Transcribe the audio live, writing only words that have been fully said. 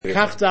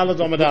Kaf Dalad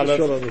Omid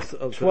Aleph,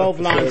 12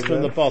 lines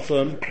from the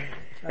bottom,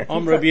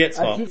 Om Rabbi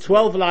Yitzchak.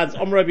 12 lines,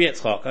 Om Rabbi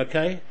Yitzchak,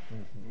 okay?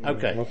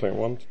 Okay. Nothing,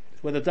 one.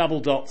 Where the double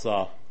dots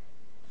are.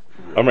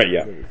 I'm right,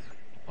 yeah.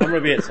 Om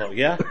Rabbi Yitzchak,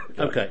 yeah?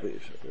 Okay.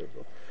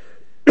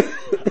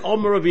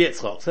 Om Rabbi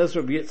Yitzchak, says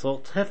Rabbi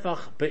Yitzchak,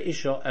 Tefach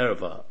Be'isha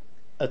Erva.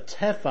 A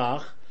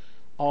tefach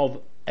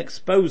of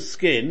exposed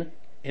skin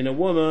in a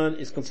woman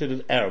is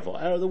considered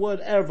erva. The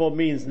word erva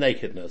means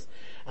nakedness.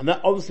 And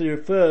that obviously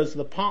refers to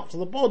the parts of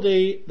the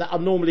body that are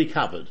normally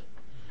covered.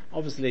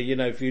 Obviously,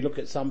 if you look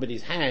at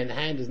somebody's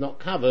hand is not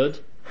covered,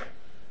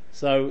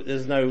 so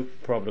there's no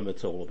problem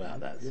at all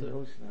about that.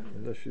 So.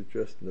 Unless she's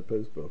dressed in a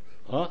postbox.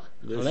 What?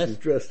 Unless she's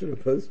dressed in a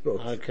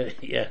postbox. Okay,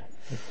 yeah.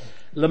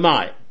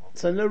 Lamai.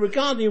 So now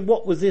regarding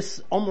what was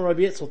this Omer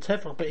Rabbi Yitzchak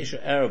Tefach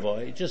Be'isha Erva,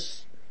 it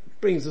just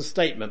brings a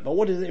statement, but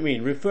what does it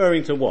mean?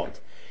 Referring to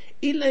what?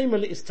 If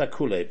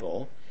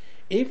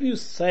you're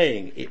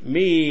saying it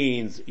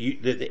means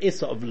that there is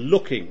sort of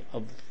looking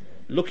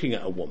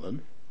at a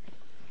woman,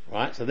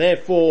 right? So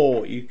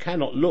therefore you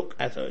cannot look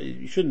at her,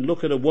 you shouldn't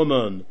look at a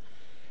woman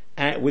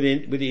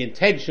with the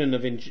intention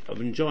of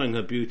enjoying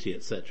her beauty,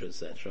 etc.,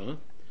 etc.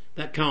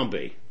 That can't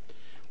be.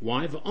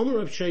 Why? V'omer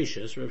Rav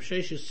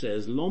Sheshes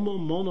says, Lomo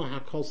mono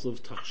hakosov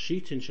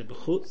tachshitin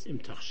shebechutz im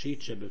tachshit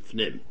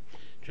shebefnim.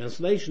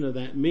 Translation of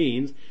that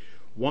means,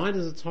 why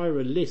does the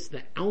Torah list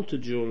the outer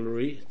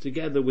jewelry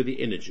together with the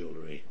inner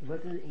jewelry?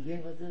 What does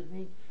it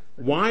mean?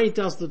 Why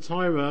does the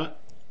Torah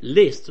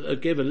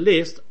give a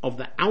list of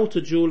the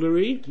outer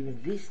jewelry? Give a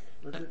list?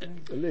 What does it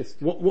mean? A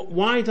list.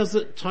 Why does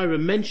the Torah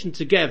mention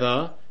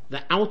together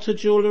the outer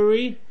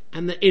jewelry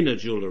and the inner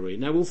jewelry?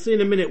 Now we'll see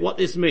in a minute what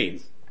this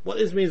means. What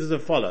this means is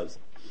as follows.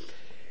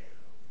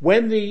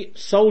 When the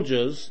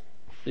soldiers,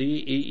 the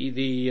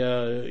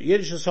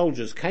Yiddish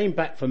soldiers came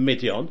back from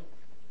Midian,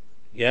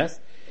 yes,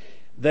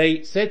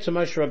 they said to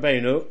Moshe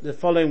Rabbeinu the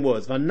following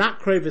words: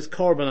 "V'nakrev is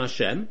korban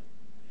Hashem."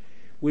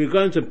 We're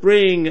going to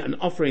bring an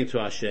offering to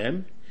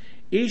Hashem.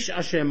 Ish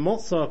Hashem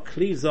motza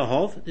kli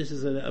zahov. This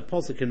is a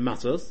posuk in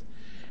Matos.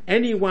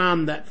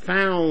 Anyone that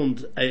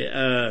found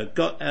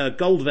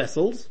gold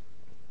vessels.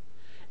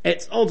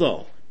 Etz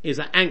odo is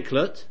an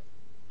anklet.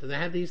 Do they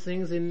have these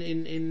things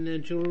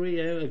in jewelry?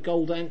 A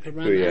gold anklet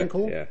around the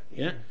ankle.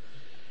 Yeah.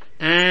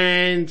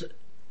 And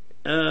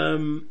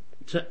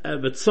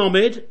but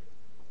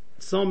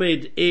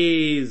Somid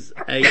is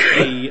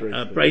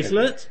a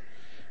bracelet.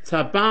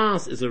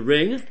 Tabas is a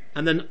ring,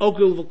 and then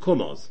ogul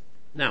v'kumos.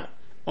 Now,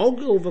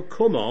 ogul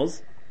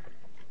v'kumos,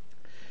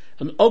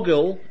 an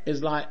ogul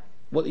is like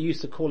what they used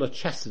to call a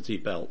chastity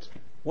belt.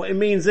 What it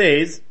means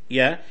is,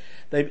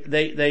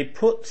 they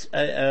put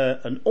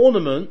an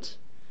ornament,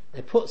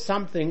 they put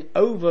something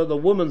over the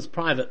woman's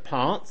private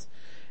parts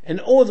in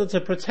order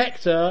to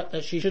protect her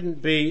that she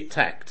shouldn't be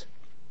attacked.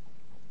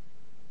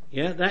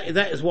 Yeah,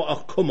 that is what a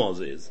kumos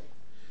is.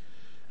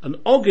 An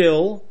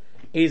ogil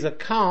is a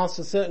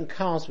certain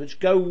cast which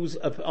goes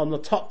up on the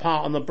top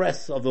part, on the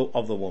breasts of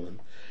the woman.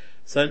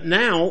 So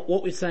now,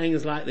 what we're saying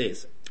is like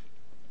this.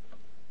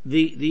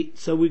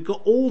 So we've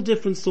got all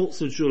different sorts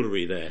of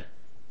jewelry there.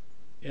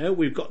 Yeah,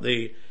 we've got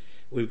the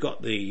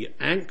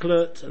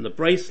anklet and the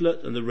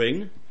bracelet and the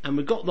ring, and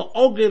we've got the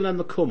ogil and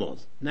the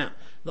kumos. Now,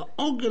 the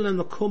ogil and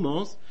the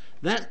kumos,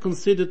 that's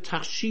considered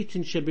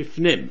tashitin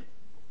shebifnim.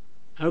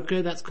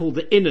 Okay, that's called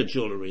the inner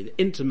jewelry, the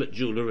intimate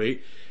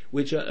jewelry,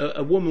 which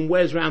a woman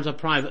wears around her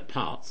private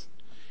parts.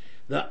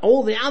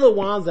 All the other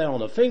ones, they're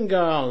on a finger,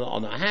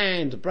 on a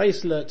hand, a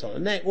bracelet, on a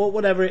neck,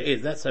 whatever it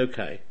is, that's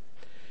okay.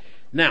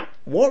 Now,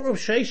 what Rav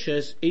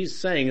Sheshes is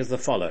saying is the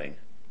following.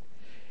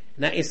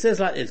 Now, it says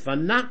like this,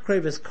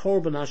 V'nakrev es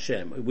korban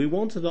Hashem. We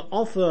wanted to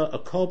offer a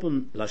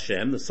korban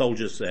Hashem, the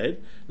soldiers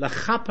said,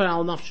 L'chaper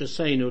al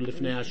nafshaseinu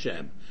lifnei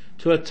Hashem,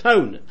 to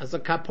atone as a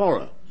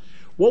kapora.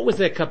 What was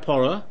their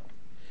kapora?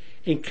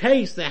 In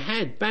case they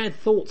had bad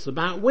thoughts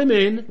about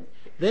women,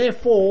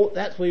 therefore,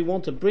 that's why we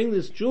want to bring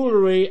this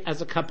jewelry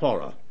as a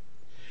kapora.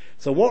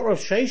 So what Rav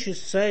Sheshes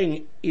is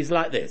saying is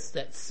like this,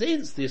 that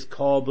since this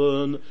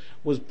korban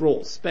was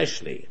brought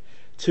specially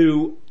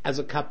as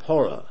a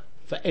kapora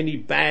for any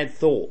bad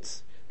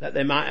thoughts that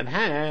they might have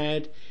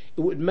had,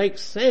 it would make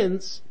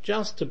sense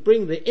just to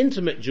bring the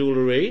intimate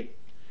jewelry,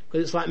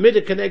 because it's like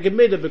midah keneged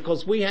midah,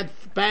 because we had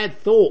bad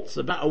thoughts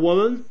about a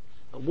woman's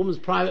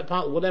private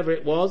part, whatever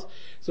it was.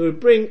 So we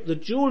bring the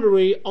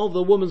jewellery of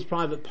the woman's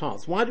private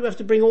parts. Why do we have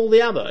to bring all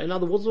the other? In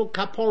other words, what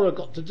kapora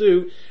got to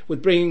do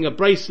with bringing a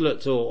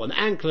bracelet or an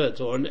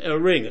anklet or a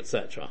ring,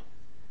 etc.?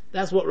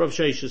 That's what Rav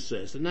Sheshes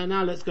says. And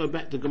now let's go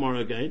back to Gemara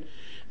again.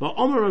 But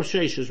Omer Rav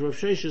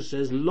Sheshes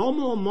says,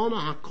 Lomo mona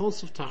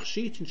hakosov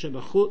tachshitin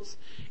shebechutz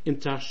im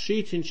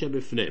tachshitin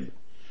shebefnim.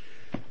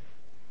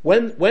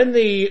 When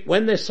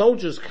the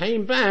soldiers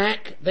came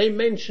back, they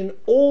mentioned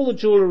all the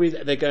jewellery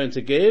that they're going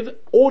to give,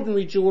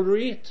 ordinary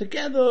jewellery,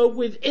 together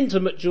with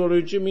intimate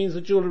jewellery, which means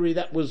the jewellery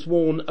that was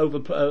worn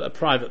over a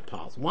private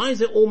part. Why is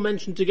it all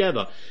mentioned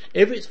together?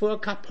 If it's for a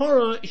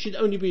kapora, it should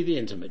only be the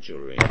intimate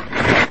jewellery.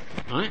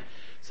 Right?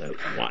 So,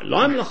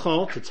 Laim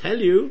Lacha, to tell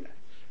you,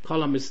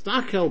 Kol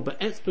HaMistakel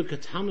Be'etzbe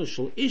Katana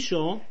Shel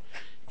Isha,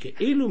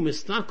 Ke'ilu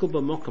mistakel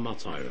b'mokam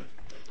ha'Torah.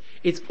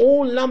 It's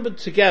all lumbered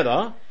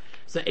together,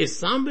 so if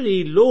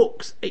somebody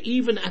looks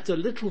even at a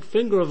little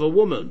finger of a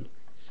woman,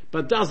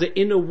 but does it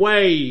in a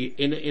way,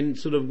 in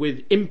sort of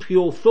with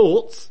impure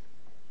thoughts,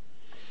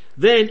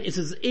 then it's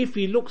as if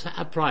he looks at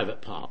her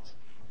private part.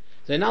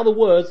 So in other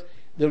words,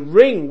 the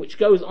ring which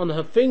goes on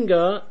her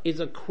finger is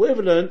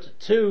equivalent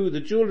to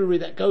the jewellery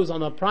that goes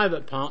on her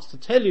private parts, to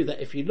tell you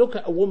that if you look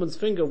at a woman's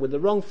finger with the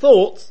wrong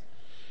thoughts,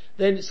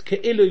 then it's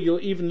ke'ilu,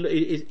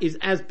 is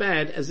as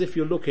bad as if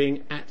you're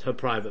looking at her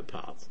private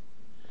parts.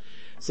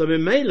 So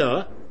in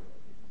Mela,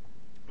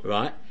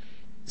 right,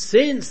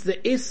 since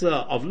the Issa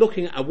of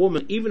looking at a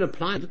woman, even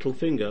applying a little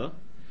finger,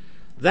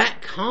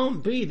 that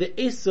can't be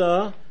the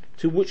Issa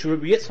to which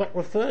Rabbi Yitzchak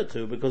referred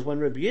to, because when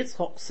Rabbi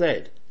Yitzchak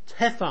said,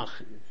 Tefach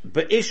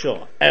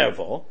be'isha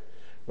ervo,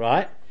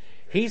 right,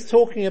 he's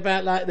talking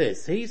about like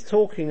this, he's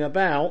talking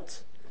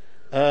about,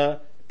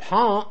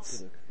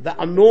 parts that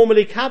are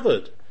normally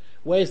covered,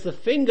 whereas the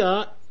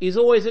finger is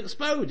always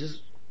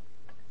exposed.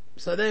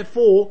 So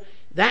therefore,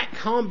 that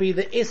can't be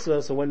the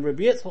Issa. So when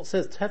Rabbi Yitzchak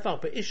says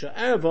Tefach be'isha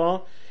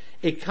ervo,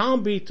 it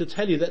can't be to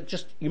tell you that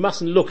just, you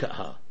mustn't look at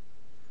her.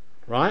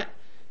 Right?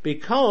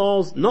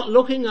 Because not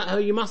looking at her,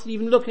 you mustn't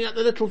even looking at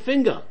the little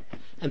finger.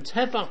 And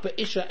Tefach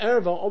be'isha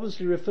ervo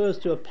obviously refers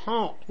to a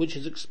part which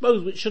is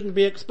exposed, which shouldn't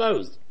be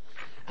exposed.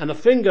 And a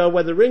finger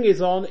where the ring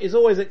is on is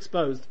always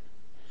exposed.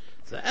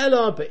 So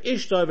Ella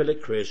be'ishto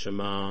v'likriya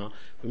shema.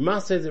 We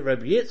must say that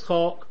Rabbi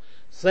Yitzchak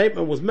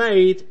statement was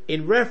made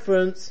in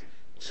reference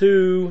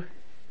to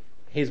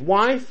his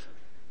wife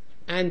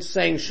and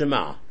saying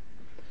Shema.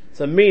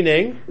 So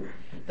meaning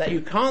that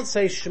you can't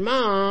say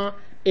Shema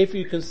if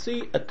you can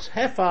see a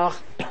tefach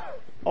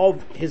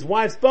of his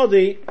wife's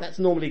body that's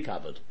normally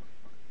covered.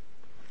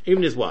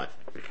 Even his wife.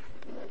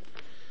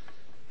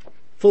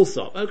 Full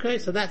stop. Okay,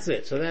 so that's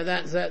it. So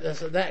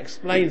that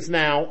explains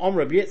now, on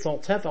Rabbi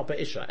Yitzchak tefach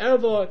be'isha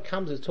ervo,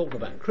 comes to talk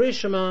about Kriya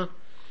Shema,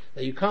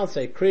 that you can't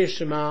say Kriya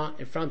Shema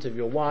in front of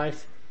your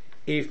wife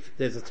if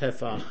there's a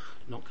tefach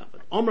not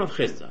covered. Om Rav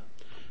Chisda,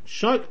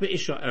 Shoik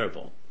be'isha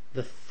ervo,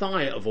 the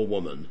thigh of a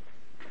woman.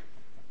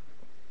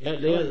 Yeah,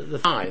 the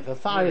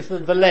thigh is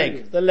the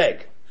leg,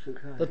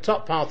 the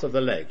top part of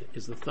the leg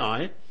is the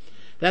thigh.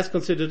 That's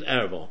considered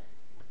ervo.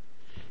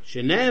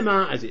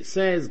 Shenema, as it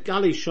says,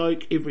 Gali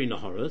Shoik Ivri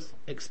Nahoros,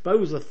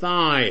 expose the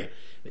thigh,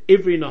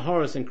 Ivri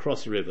Nahoros and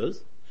cross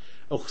rivers.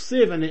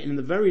 Ochsiv, and in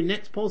the very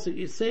next passage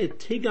it says,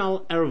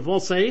 Tigal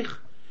Ervoseich,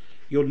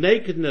 your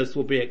nakedness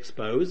will be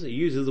exposed. It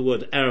uses the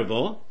word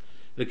ervo.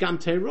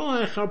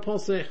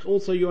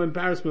 Also your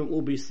embarrassment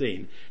will be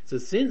seen. So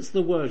since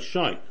the word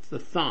Shoik, the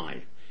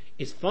thigh,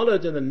 is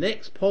followed in the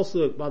next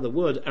pasuk by the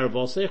word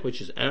ervosech,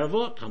 which is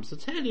ervo, comes to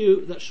tell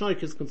you that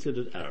Shoik is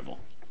considered ervo.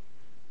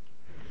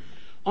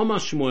 Omar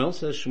Shmuel,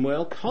 says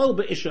Shmuel, Kol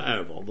be'isha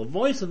ervo. The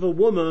voice of a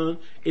woman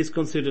is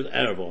considered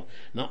ervo.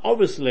 Now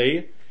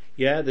obviously,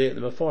 the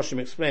Mefarshim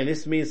explain,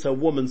 this means a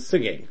woman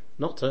singing,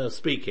 not her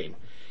speaking.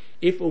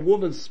 If a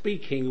woman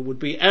speaking would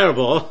be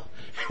ervo,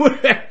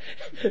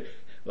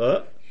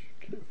 what?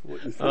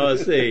 Oh, I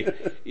see.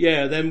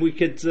 Yeah, then we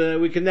could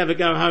never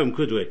go home,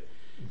 could we?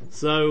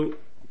 So,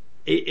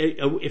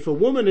 if a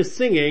woman is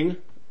singing,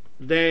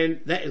 then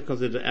that is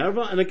considered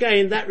erva, and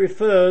again, that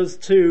refers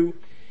to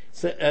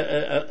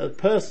a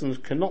person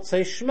cannot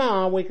say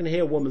Shema, we can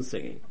hear a woman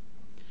singing.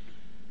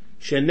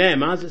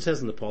 Shenem, as it says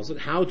in the pasuk,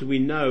 how do we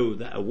know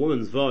that a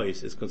woman's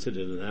voice is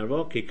considered an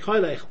erva? Ki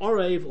koilech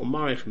orev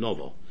umarich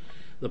novo.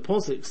 The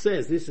pasuk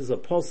says, this is a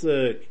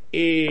pasuk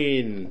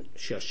in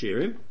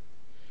Shashirim,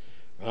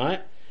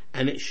 right?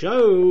 And it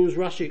shows,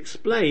 Rashi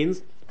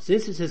explains,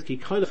 since it says Ki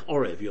koilech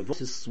orev, your voice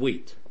is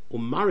sweet,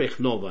 umarich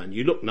nova, and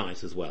you look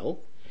nice as well.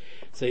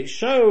 So it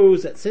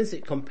shows that since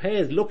it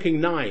compares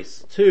looking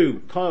nice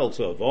to koil,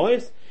 to a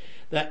voice,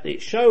 that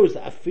it shows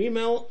that a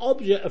female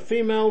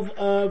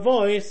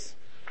voice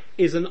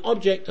is an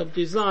object of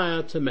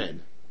desire to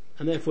men,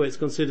 and therefore it's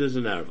considered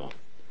an erva.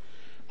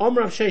 Om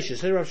Rav Sheshes,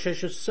 say Rav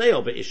Sheshes,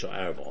 seil be'isha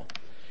erva.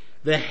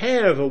 The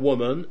hair of a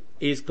woman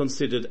is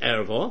considered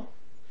erva.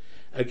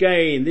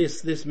 Again,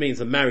 this means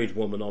a married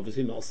woman,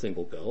 obviously, not a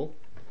single girl.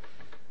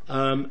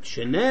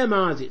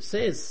 Shenema, as it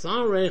says,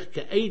 Sarech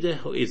ke'edeh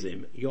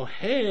ho'izim. Your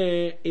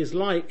hair is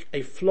like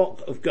a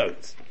flock of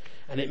goats.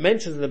 And it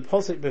mentions in the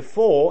pasuk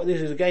before,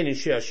 this is again in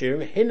Shir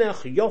Hashirim,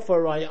 Hinech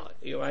yofa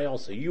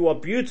rayosi. You are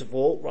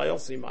beautiful,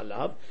 rayosi, my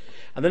love.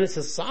 And then it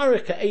says,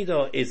 Sarech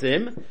ke'edeh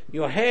ho'izim.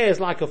 Your hair is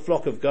like a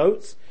flock of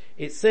goats.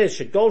 It says,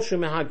 Shegolshu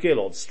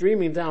mehagilod,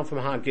 streaming down from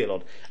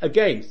Hagilod.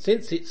 Again,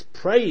 since it's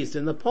praised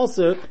in the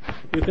pasuk,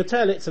 you can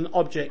tell it's an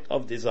object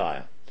of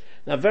desire.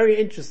 Now, very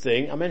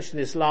interesting, I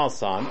mentioned this last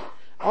time,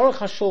 Aruch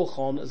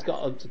HaShulchan has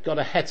got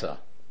a heter.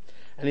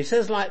 And he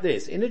says like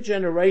this, in a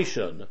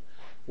generation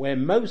where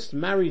most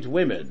married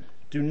women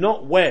do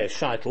not wear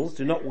shaitels,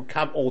 do not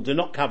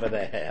cover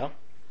their hair,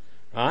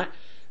 right,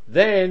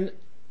 then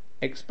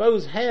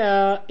exposed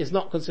hair is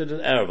not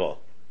considered erva.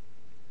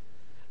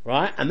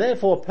 Right? And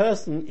therefore a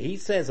person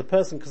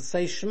can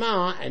say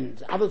Shema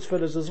and other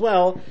tefillahs as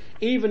well,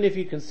 even if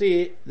you can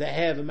see the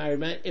hair of a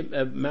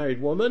married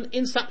woman,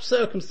 in such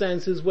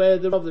circumstances where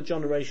the of the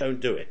generation don't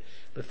do it.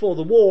 Before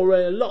the war,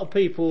 a lot of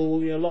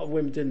people, a lot of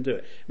women didn't do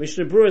it.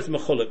 Mishnah Berurah is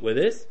mechulek with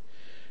this,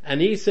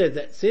 and he said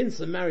that since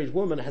a married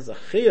woman has a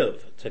chiyuv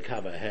to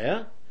cover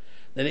hair,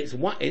 then it's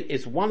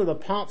one of the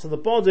parts of the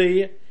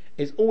body,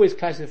 is always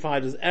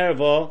classified as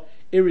erva,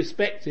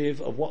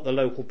 irrespective of what the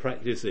local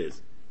practice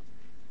is.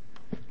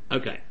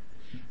 Okay.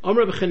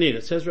 Rabbi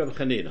Chanina, says Rabbi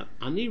Chanina,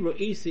 Ani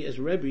ro'isi as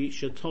Rebbe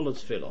shetolot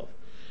tefillov.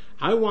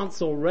 I once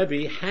saw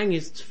Rebbe hang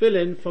his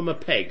tefillin from a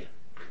peg.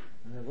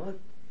 What?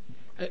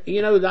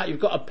 You know that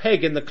you've got a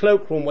peg in the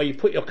cloakroom where you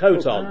put your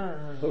coat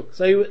on.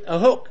 So a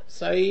hook.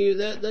 So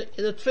the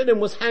tefillin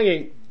was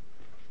hanging.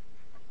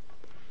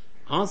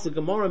 Ask the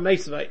Gemara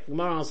Meseches,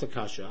 Gemara asks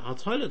Kasha. Al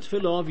toilet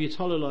tefillov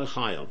yitolel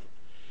chayav.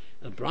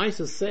 The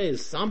Brisa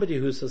says somebody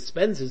who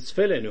suspends his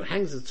tefillin, who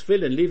hangs his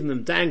tefillin, leaving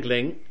them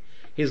dangling,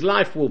 his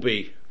life will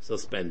be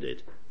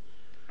suspended.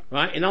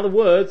 Right? In other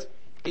words,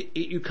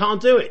 you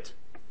can't do it.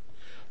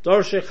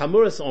 Dorshei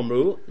Chamuras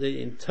Omru, the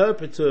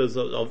interpreters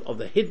of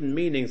the hidden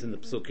meanings in the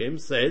Psukim,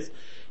 says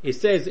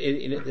there's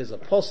a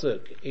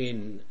posuk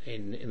in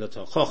the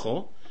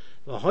Tochacha,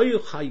 V'hoyu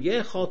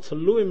chayecha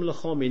teluim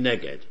lecha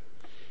mineged.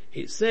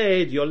 It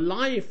said, your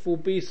life will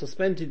be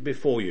suspended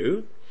before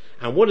you.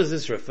 And what does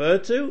this refer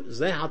to?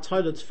 Zeh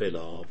ha'toilet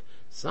tefillov.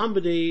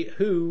 Somebody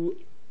who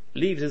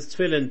leaves his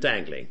tefillin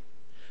dangling.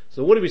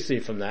 So what do we see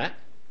from that?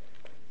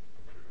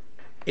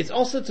 It's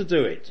also to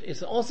do it.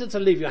 It's also to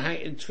leave your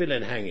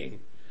tefillin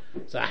hanging.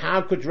 So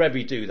how could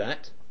Rebbe do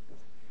that?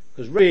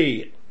 Because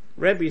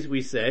Rebbe,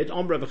 we said,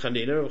 on Rebbe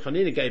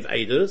Chanina gave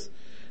Eidos,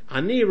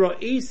 Ani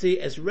ro'isi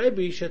as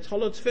Rebbe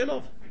shetolot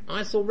tefillov.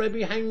 I saw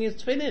Rebbe hanging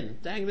his tefillin,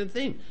 dangling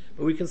thing.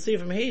 But we can see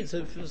from here,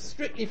 it's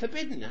strictly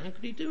forbidden. How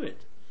could he do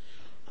it?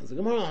 As the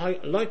Gemara,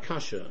 like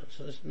kasha,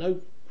 so there's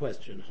no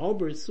question.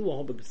 Hober isu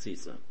or hober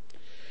gesisa.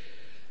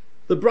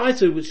 The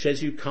Brisa which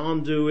says you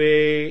can't do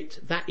it,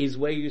 that is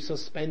where you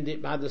suspend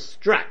it by the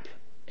strap.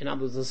 In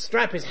other words, the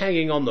strap is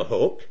hanging on the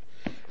hook,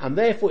 and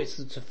therefore it's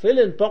the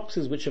tefillin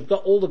boxes which have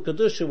got all the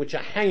kedusha which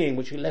are hanging,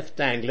 which are left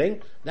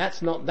dangling.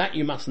 That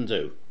you mustn't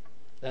do.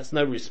 That's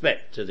no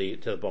respect to the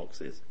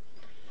boxes.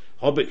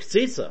 Hobbit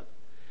tzitza.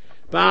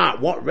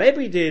 But what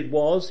Rebbe did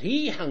was,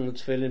 he hung the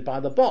tefillin by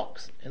the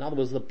box. In other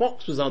words, the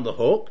box was on the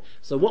hook,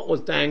 so what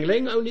was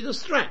dangling? Only the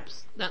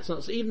straps. That's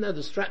not, so even though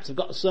the straps have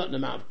got a certain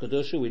amount of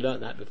kedusha, we learnt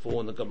that before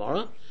in the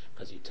Gemara,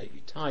 because you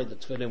tie the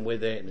tefillin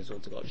with it, and it's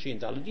also got shin,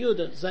 daled, yud,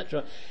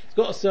 etc. It's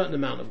got a certain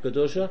amount of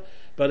kedusha,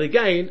 but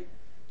again,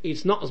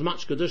 it's not as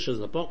much kedusha as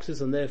the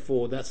boxes, and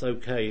therefore that's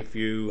okay if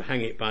you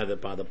hang it by the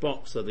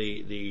box, so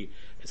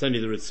it's only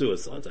the ritzua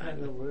side to hang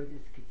it. What kind of word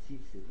is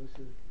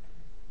kitzitza?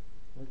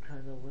 What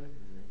kind of word is it?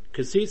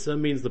 Kasisa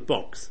means the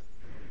box.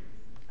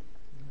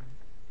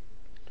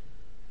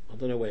 I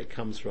don't know where it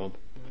comes from.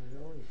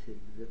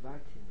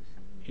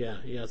 Yeah,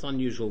 it's an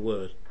unusual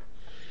word.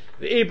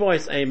 The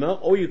e-boys aimer,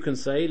 or you can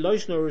say,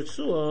 Loishno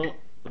Ritzua,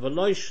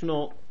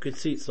 Veloishno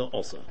Kasisa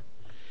Osa.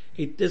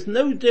 There's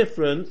no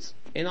difference.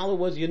 In other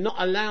words, you're not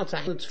allowed to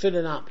hang the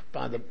tefillin up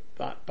by the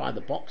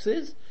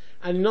boxes,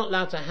 and you're not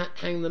allowed to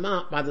hang them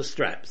up by the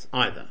straps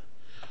either.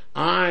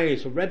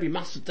 So Rebbe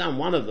must have done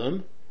one of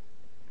them.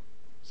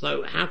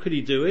 So how could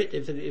he do it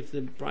if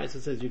the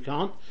Brisa says you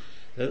can't?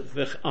 No,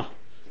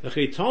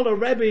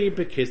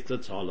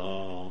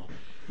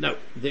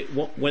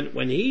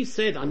 when he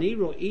said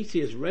Aniro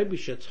iti is Rebbe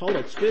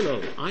shetolot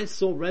tefillo, I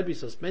saw Rebbe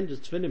suspend his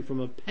tefillin from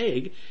a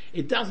peg.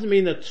 It doesn't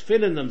mean the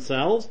tefillin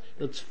themselves.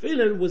 The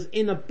tefillin was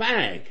in a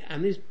bag,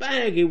 and this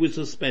bag he was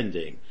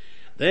suspending.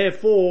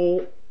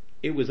 Therefore,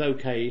 it was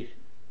okay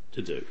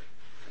to do.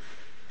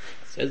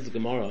 Says the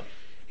Gemara,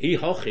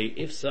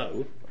 if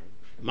so,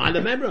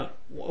 Ma'ala Mebra.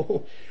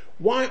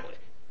 Why?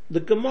 The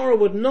Gemara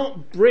would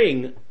not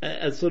bring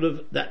a sort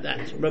of that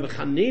Rebbe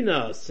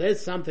Chanina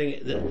says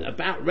something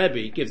about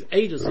Rebbe, gives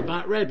Eidos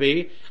about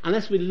Rebbe,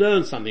 unless we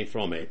learn something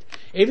from it.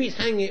 If he's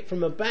hanging it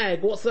from a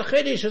bag, what's the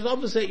chiddush? It's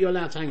obviously you're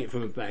allowed to hang it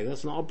from a bag.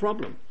 That's not a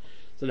problem.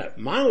 So no,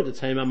 my order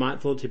I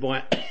might thought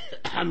boy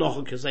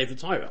hanocha kasei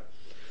Torah.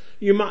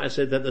 You might have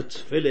said that the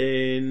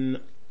tefillin,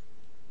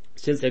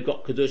 since they've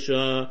got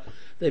kedusha,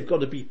 they've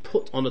got to be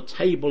put on a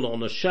table,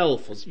 on a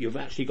shelf, or you've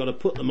actually got to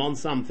put them on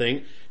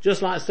something,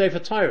 just like a Sefer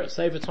Torah.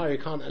 Sefer Torah you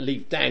can't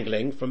leave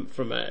dangling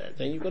from a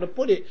thing, you've got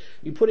to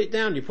you put it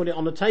down, you put it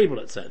on a table,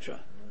 etc.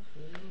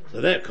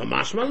 So there,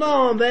 Kamash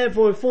Malon,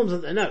 therefore it forms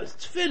that, no, it's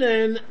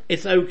tefillin,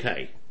 it's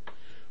okay.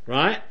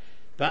 Right?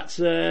 But,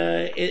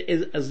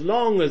 as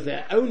long as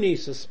they're only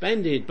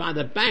suspended by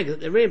the bag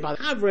that they're in, by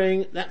the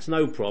covering, that's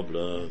no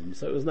problem.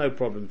 So it was no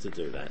problem to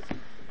do that.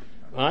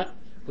 Right?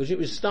 Which it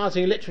was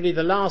starting literally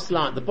the last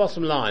line, the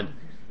bottom line.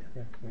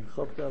 Yeah,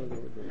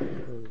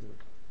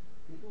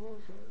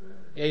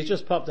 he's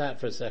just popped out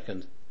for a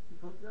second.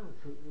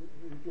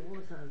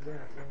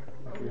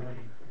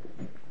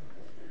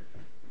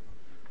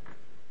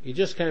 You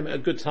just came at a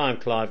good time,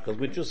 Clive, because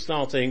we're just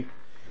starting,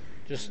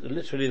 just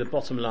literally the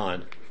bottom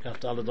line.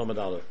 After Allah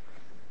Domadala.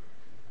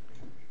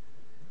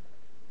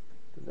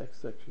 The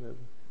next section over.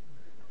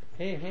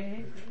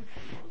 Here.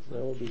 So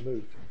that will be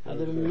moved. Have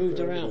they been moved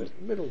around?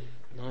 Middle.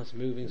 Nice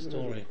moving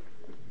story.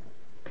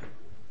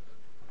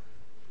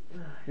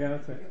 Yeah,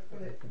 that's it.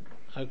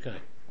 Okay.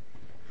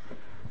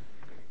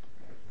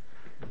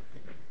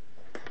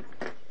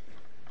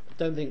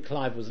 Don't think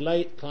Clive was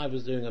late. Clive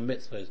was doing a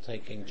mitzvah,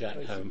 taking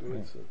Jack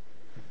home.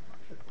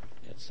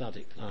 Yeah,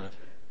 Sadiq Clive.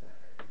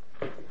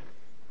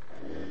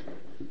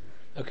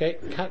 Okay,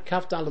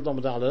 Kaf Dalad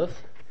Omad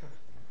Aleph.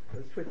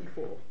 That's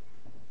 24.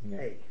 Yeah.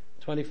 A.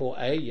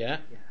 24A, yeah.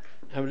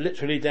 And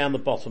literally down the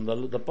bottom,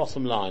 the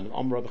bottom line,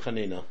 Om Rabbi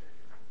Chanina.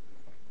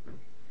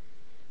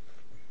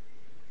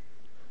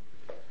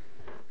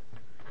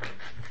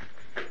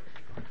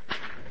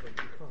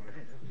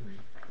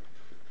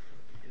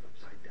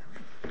 Upside down.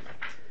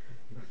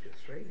 You must be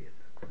Australian.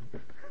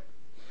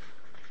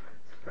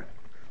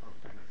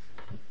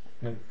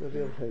 Go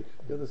the other page.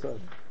 The other side.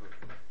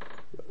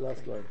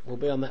 Last line. We'll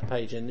be on that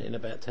page in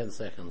about 10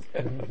 seconds.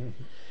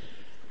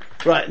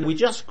 Right, and we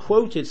just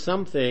quoted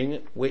something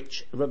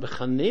which Rabbi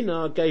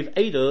Chanina gave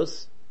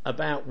Eidos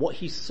about what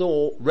he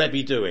saw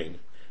Rebbe doing.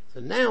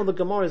 So now the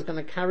Gemara is going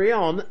to carry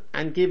on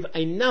and give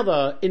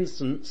another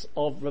instance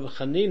of Rabbi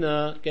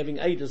Chanina giving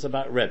Eidos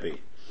about Rebbe.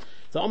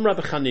 So on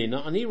Rabbi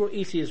Chanina, and he wrote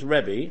Isi's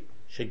Rebbe,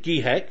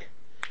 Shegihek,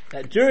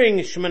 that during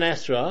Shemoneh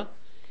Esrei,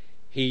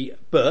 he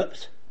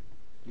burped,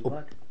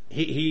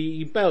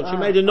 he belched, he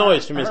made a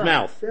noise from his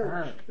mouth.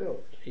 Bilch.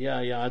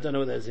 Yeah, I don't know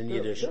what that is in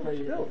Yiddish.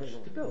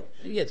 Bilch.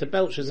 Yeah, to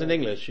belch is in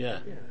English, yeah.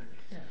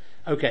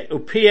 Okay,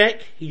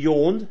 Upiek, he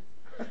yawned.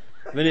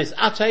 V'nis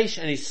Atesh,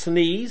 and he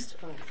sneezed.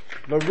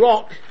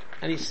 Barok,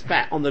 and he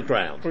spat on the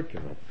ground.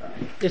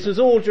 This was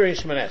all during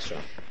Shemoneh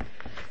Esrei.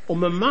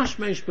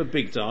 Umamashmesh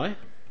b'bigdai.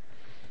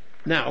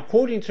 Now,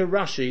 according to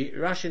Rashi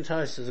and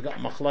Tosfos have got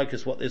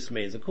machlokes what this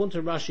means. According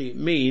to Rashi, it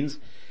means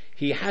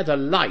he had a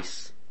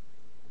lice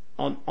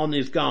on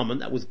his garment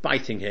that was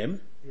biting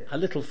him. A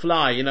little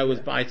fly, was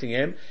biting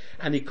him,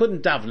 and he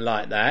couldn't daven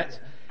like that.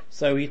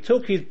 So he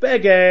took his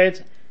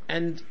beged,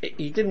 and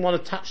he didn't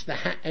want to touch the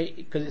hand,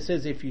 because it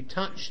says if you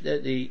touch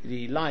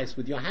the lice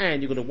with your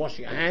hand, you've got to wash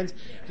your hands.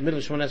 In the middle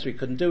of Shemoneh Esrei, he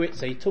couldn't do it,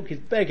 so he took his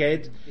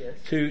beged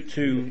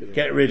to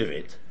get rid of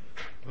it.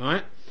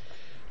 Right?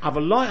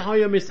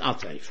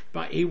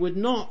 But he would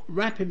not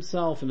wrap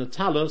himself in a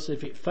talus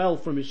if it fell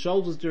from his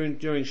shoulders during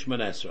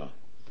Shemoneh Esrei.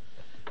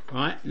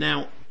 Right?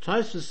 Now,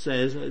 Tosfos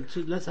says,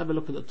 let's have a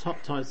look at the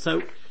top Tosfos.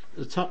 So,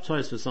 the top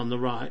Tosfos on the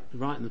right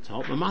in the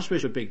top.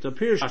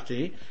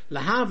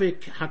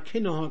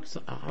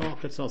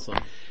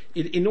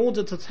 In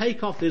order to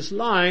take off this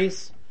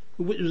lice,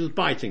 which was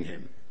biting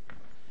him.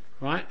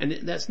 Right? And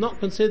that's not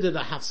considered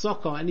a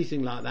hafsok or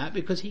anything like that,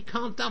 because he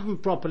can't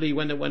daven properly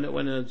when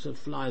a sort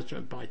of fly is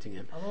biting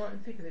him. I'm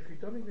thinking if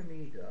you're doing the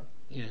meter,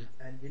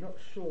 and you're not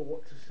sure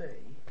what to say,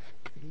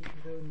 you can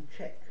go and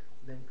check,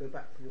 then go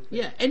back to your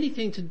place. Yeah,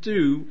 anything to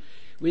do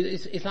with,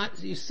 it's like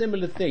a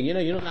similar thing, you're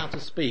not allowed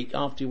to speak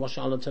after you wash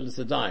Allah till it's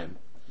a dime.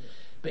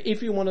 But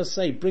if you want to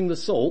say, bring the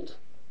salt,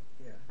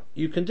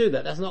 you can do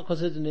that. That's not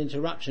considered an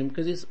interruption,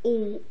 because it's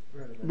all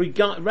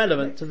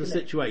relevant to the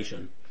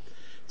situation.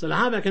 So the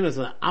Havak is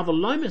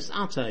Avalomis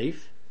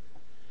Atef,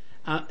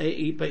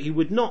 but he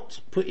would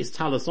not put his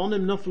talus on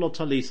him, noflo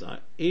talisa,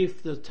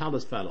 if the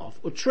talus fell off.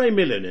 Utrei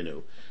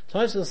milininu.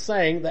 Tosfos is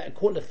saying that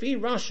according to Fi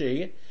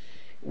Rashi,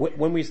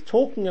 when we was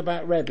talking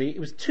about Rebbe, it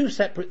was two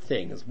separate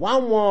things.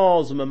 One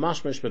was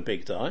mamashmesh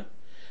b'bigdai,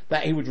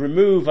 that he would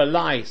remove a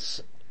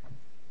lice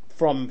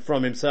from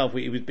himself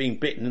when he was being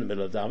bitten in the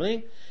middle of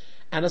davening.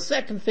 And the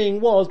second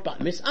thing was, but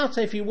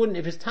misatef,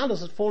 if his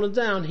talus had fallen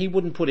down, he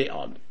wouldn't put it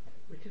on.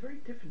 Which is very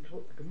different to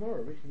what the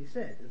Gemara originally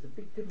said. There's a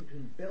big difference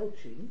between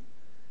belching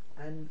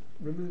and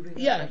removing.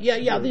 Yeah.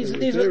 These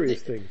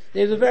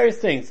are various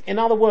things. In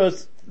other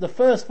words, the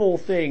first four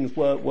things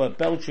were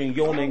belching,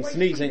 yawning,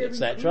 sneezing,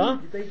 etc.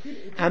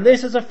 And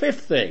this is a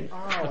fifth thing.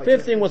 The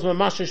fifth thing was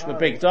mamashish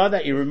b'bigdai,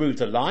 that he removed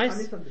the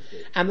lice.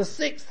 And the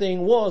sixth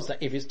thing was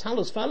that if his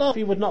talus fell off,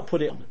 he would not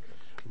put it on.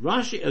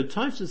 Rashi,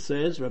 Tosfos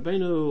says,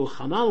 Rabbeinu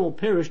Chanal will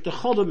perish the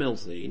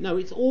chodamilzi. No,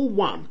 it's all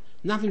one.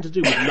 Nothing to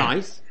do with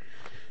lice.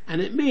 And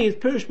it means,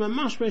 Pirish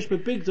Mamashmesh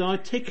B'Bigdai,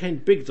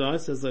 Tikken Bigdai,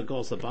 says the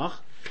Gosabach.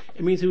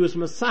 It means he was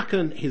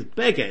masakan his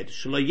beged,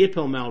 Shalay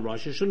Yipel Mal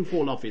Raisha, shouldn't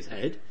fall off his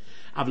head.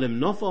 Avlim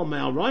Nofal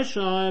Mal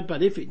Raisha,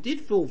 but if it did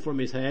fall from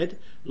his head,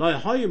 Lai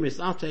Hayu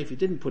Misate, if he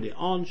didn't put it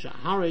on,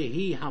 Shahari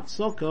he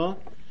Hafsoka,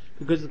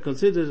 because it's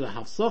considered a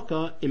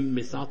Hafsoka in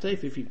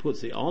Misate, if he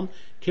puts it on,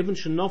 Kivin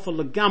Shanofal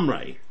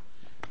Lagamre,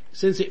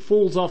 since it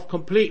falls off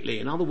completely.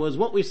 In other words,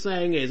 what we're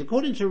saying is,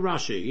 according to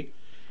Rashi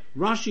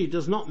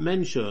does not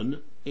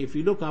mention, if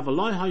you look,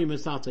 Avalai Hayu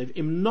Misatev,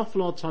 Im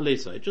Noflo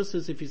Talisa, it just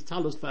says if his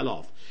talus fell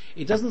off.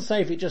 It doesn't say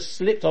if it just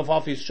slipped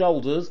off his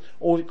shoulders,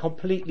 or it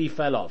completely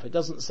fell off. It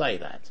doesn't say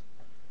that.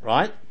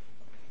 Right?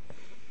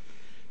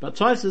 But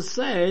Tosfos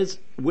says,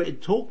 we're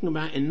talking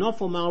about in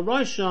Nofel Mal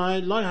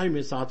Raishai, Lai Hayu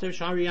Misatev,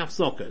 Shari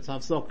Hafsoka, it's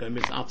Hafsoka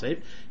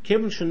Misatev,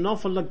 Kivin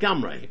Shanofel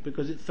Lagamre,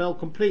 because it fell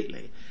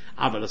completely.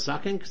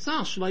 Avalasakin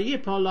Ksash, Lai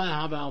Yipa, Lai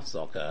Hava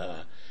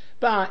Hafsoka.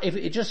 But if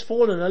it had just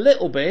fallen a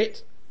little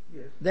bit,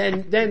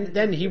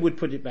 then he would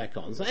put it back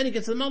on. So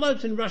anyway, so the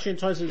Malot in Russian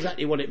tells us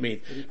exactly what it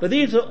means. But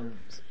these are,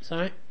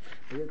 sorry?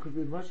 There could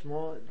be much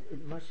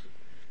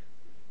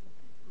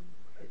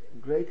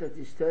greater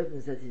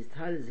disturbance that his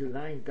tile is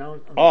lying down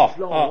on the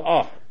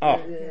floor.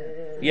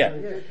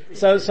 Yeah.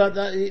 So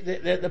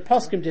the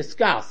poskim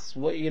discuss,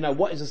 what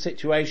is the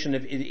situation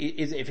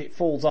if it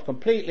falls off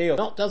completely or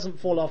not, doesn't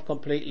fall off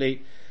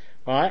completely,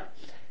 right?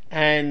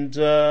 And,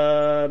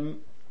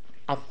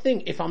 I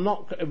think, if I'm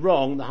not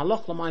wrong, the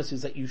halach l'mais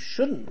is that you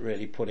shouldn't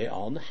really put it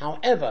on.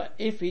 However,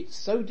 if it's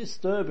so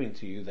disturbing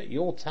to you that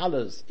your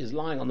talus is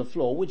lying on the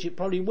floor, which it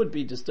probably would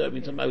be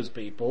disturbing to most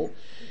people,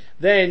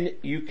 then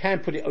you can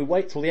put it, or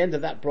wait till the end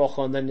of that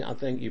bracha, and then I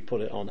think you put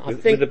it on.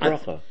 With the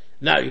bracha?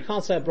 No, you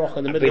can't say a bracha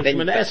in the middle of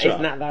Shemoneh Esrei.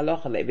 Isn't that the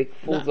halacha? If it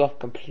falls off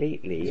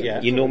completely,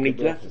 you normally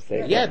do have to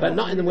say it. Yeah, but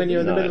not when you're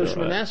in the middle of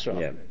Shemoneh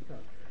Esrei. Yeah.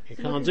 You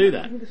can't do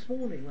that. Even this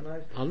morning when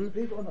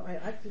believe it or not, I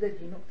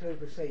accidentally knocked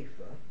over a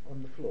sefer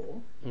on the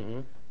floor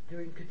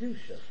during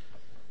Kedusha.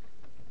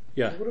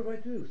 Yeah. So what do I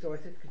do? So I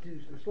said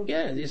Kedusha.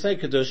 Yeah, you say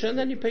Kedusha and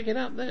then you pick it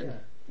up then.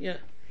 Yeah.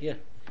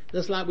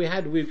 Just like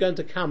we're going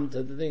to come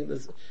to the thing,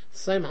 the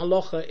same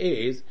halacha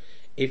is,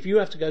 if you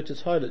have to go to the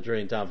toilet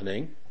during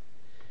davening,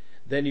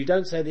 then you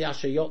don't say the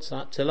Asher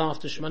Yotzat till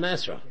after Shemoneh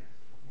Esrei.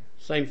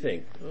 Same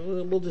thing.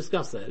 We'll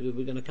discuss that.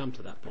 We're going to come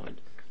to that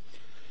point.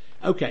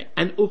 Okay,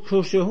 and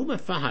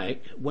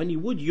when you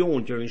would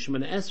yawn during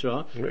Shemoneh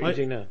Esrei, what are you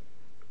doing now?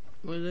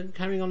 Well, then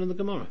carrying on in the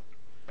Gemara.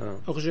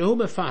 And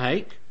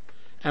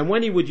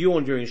when he would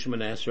yawn during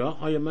Shemoneh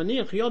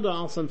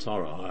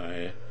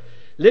Esrei,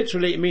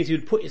 literally it means he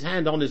would put his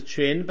hand on his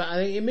chin, but I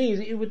think it means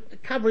he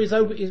would cover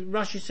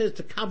Rashi says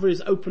to cover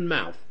his open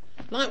mouth.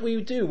 Like we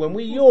do when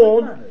we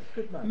yawn,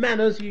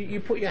 manners, you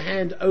put your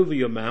hand over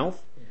your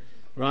mouth,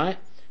 right?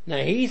 Now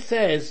he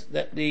says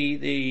that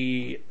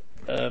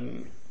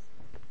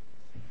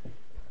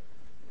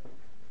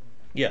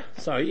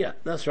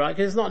that's right,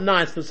 because it's not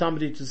nice for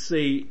somebody to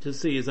see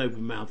his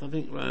open mouth. I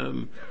think,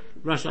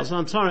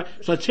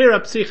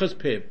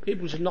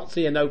 people should not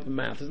see an open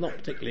mouth. It's not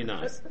particularly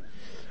nice.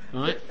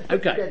 Right?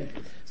 Okay.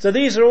 So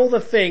these are all the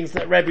things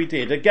that Rebbe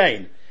did.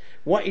 Again,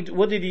 what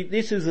did he,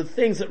 this is the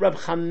things that Reb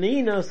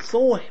Chanina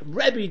saw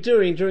Rebbe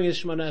doing during his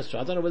Shemoneh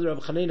Esrei. I don't know whether Reb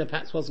Chanina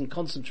perhaps wasn't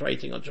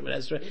concentrating on Shemoneh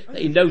Esrei, that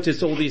he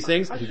noticed all these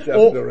things. He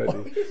davened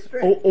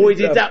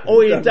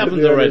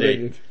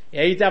already.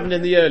 Yeah, he davened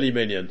in the early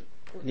minyan.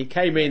 And he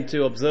came in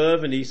to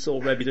observe and he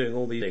saw Rebbe doing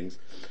all these things.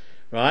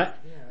 Right?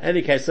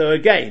 Any case, so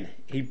again,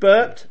 he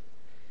burped,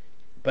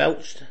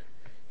 belched,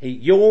 he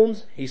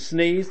yawned, he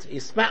sneezed, he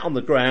spat on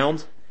the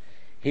ground,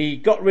 he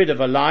got rid of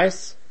a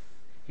lice,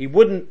 he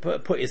wouldn't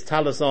put his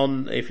talus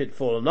on if it'd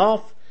fallen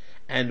off,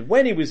 and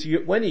when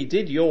he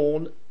did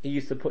yawn, he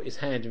used to put his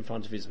hand in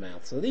front of his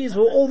mouth. So these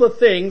were all the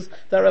things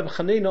that Reb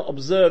Chanina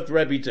observed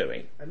Rebbe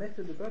doing. I met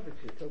a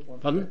Lubavitcher told one.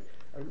 Pardon?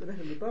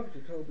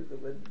 Lubavitcher told me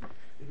that when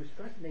he was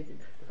fascinated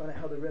to find out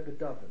how the Rebbe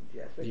davened,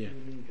 especially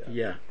in Nida.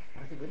 Yeah.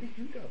 I said, when did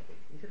you daven?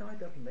 He said, I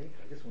davened later.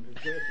 I just wanted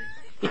to observe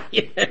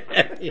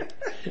him.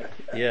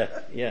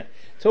 Yeah.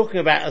 Talking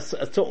about,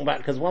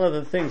 because one of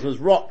the things was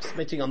rocks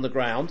smitting on the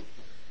ground.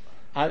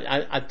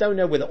 I don't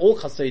know whether all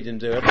Hasidim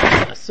do it, but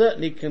I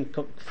certainly can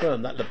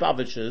confirm that the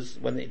Lubavitchers,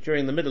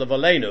 during the middle of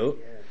Aleinu,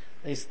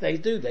 they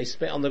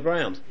spit on the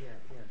ground.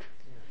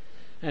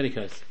 Yeah. Any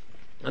case.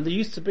 And there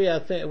used to be a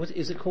thing,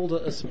 is it called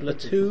a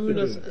splatoon?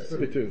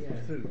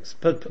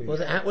 Spittoon. Was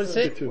it, what is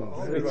it?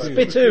 Spittoon.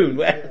 Spittoon.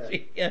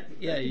 Yeah.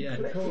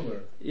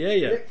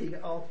 Collecting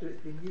it after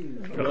it's been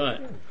used.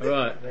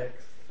 Right.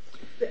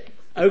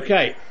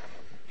 Okay.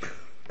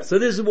 So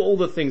this is all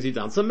the things he'd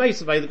done. So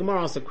Mesaveh, the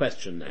Gemara asks a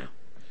question now.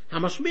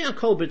 Hamashmi'a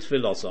kol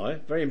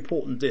b'tfilosai, very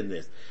important in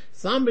this.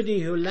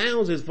 Somebody who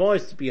allows his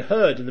voice to be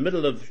heard in the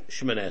middle of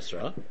Shemoneh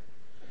Esrei,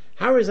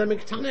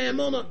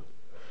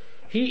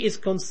 he is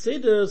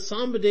considered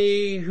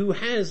somebody who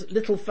has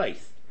little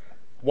faith.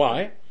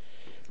 Why?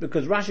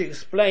 Because Rashi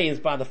explains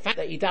by the fact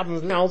that he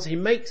davens loud, he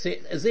makes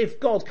it as if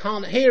God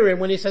can't hear him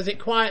when he says it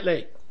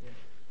quietly.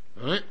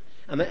 Right?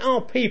 And there are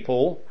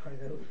people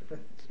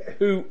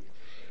who,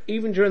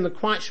 even during the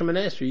quiet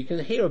Shemoneh Esrei, you can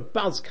hear a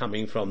buzz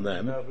coming from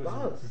them.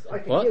 Buzz? I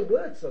can hear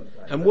words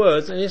sometimes. And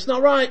words, and it's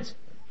not right.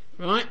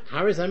 Right?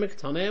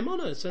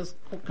 It says,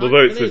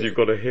 although it says you've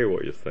got to hear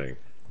what you're saying.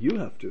 You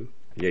have to.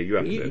 Yeah, you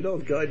have to. Not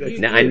the guy next to you.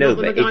 Now, I know,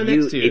 Not but the guy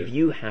next to you. if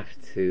you have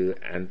to,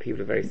 and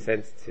people are very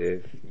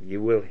sensitive,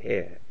 you will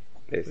hear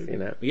this, you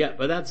know. Yeah,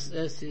 but that's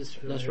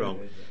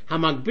wrong.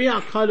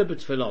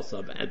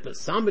 But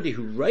somebody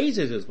who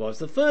raises his voice,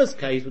 the first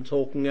case we're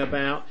talking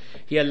about,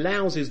 he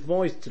allows his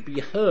voice to be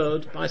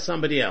heard by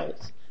somebody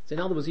else. So in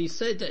other words, he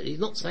said that he's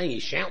not saying he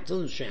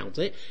doesn't shout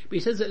it, but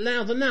he says it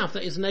loud enough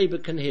that his neighbour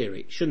can hear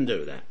it. Shouldn't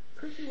do that.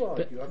 Could you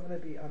argue?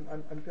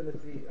 I'm going to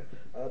be.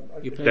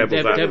 You play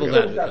devil's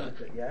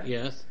advocate. Yeah.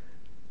 Yes.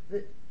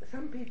 That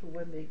some people,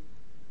 when they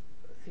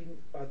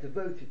are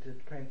devoted to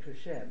praying to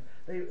Hashem,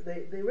 they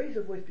raise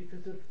their voice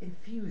because of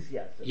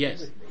enthusiasm.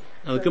 Yes.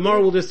 Now the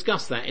Gemara will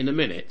discuss that in a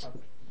minute.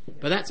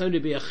 But that's only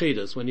be a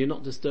chidus when you're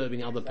not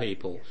disturbing other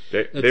people.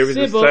 There is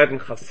a certain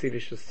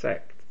Hasidic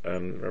sect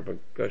Rabbi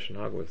Gershon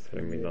Hager was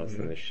telling me last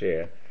in the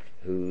Shiur,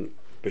 who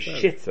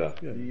Beshitta,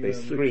 they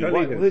scream.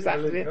 Who's that?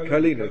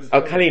 Kalinas.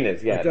 Oh,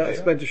 Kalinas, yeah. I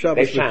spent a Shabbos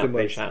They with shout, them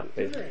they once.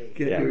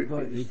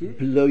 shout.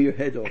 Blow your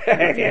head off.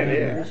 Yeah.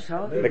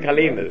 The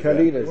Kalinas.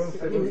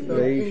 Kalinas.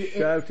 They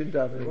shout in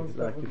davening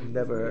like you've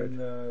never heard.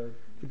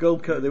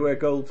 The they wear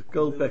gold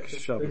Beck's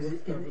Shabbos.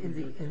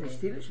 In the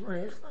Stilish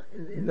Shmoneh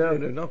No,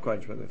 not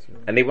quite Shmoneh.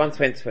 And they once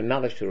went to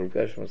another shul,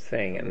 Gershon was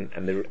saying,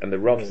 and the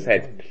Rav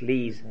said,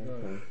 please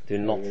do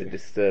not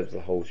disturb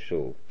the whole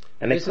shul.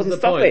 And they couldn't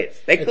stop it.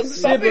 They couldn't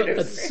stop it.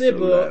 A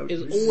tzibur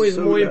is always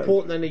so more loud.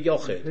 important than a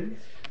yochid.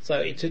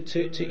 So if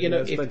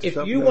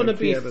you No, want to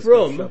be Kiev,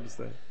 from Shabbos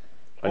there.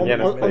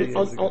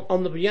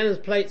 on the Vienna's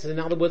plates, in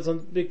other words,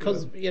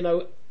 because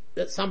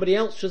that somebody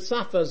else should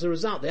suffer as a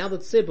result. The other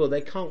tzibur,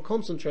 they can't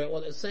concentrate on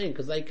what they're saying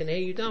because they can hear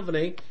you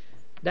davening.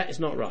 That is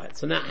not right.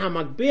 So now,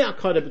 Hamagbia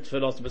Kodesh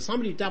philosopher,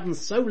 somebody davens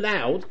so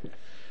loud,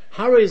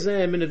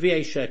 Harizem in the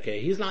Nevi'ei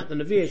Sheker. He's like the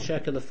Nevi'ei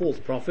Sheker, the false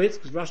prophets,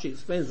 because Rashi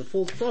explains the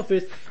false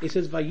prophets. He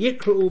says,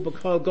 Vayikra'u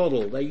b'kol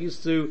godol. They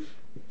used to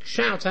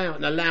shout out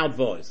in a loud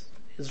voice.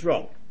 It's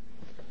wrong.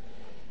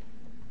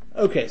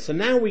 Okay, so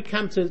now we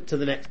come to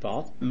the next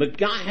part.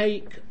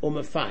 Megahek or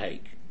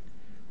Mefahek.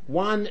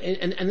 One,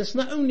 and it's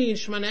not only in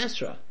Shemana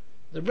Esra,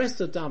 the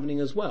rest of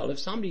davening as well. If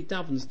somebody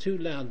davens too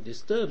loud and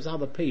disturbs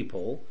other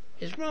people,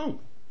 it's wrong.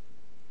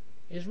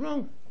 It's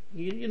wrong.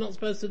 You're not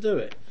supposed to do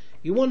it.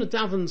 You want to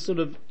daven sort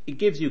of, it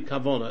gives you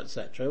kavanah,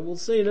 etc. We'll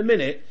see in a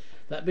minute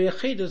that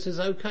Be'achidus is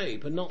okay,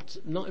 but not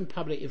in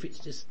public if it's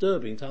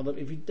disturbing to other,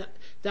 if you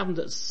daven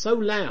that's so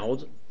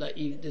loud that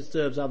it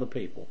disturbs other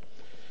people.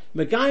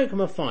 Megayik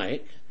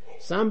Mafayik,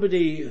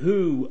 somebody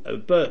who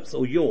burps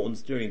or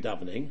yawns during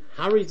davening,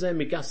 Harizeh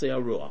Migase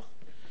Aruach.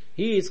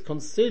 He is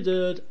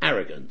considered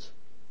arrogant.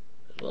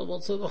 Well,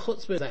 what sort of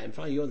chutzpah is that in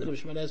front of you and the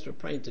Shemana Esra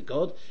praying to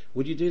God?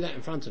 Would you do that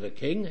in front of a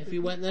king if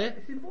you went there?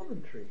 It's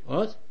involuntary.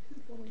 What?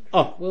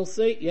 Oh, we'll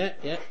see. Yeah,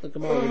 the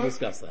Gemara will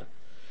discuss that.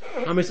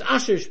 Hamis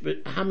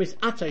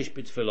Atesh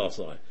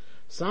B'Tfilosai.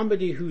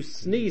 Somebody who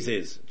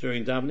sneezes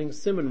during davening,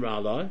 Simon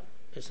Ralai,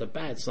 it's a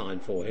bad sign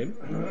for him.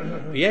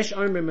 V'yesh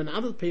Omrim, and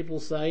other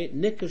people say,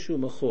 Nikashu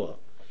Machur.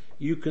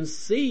 You can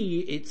see,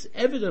 it's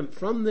evident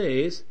from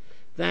this,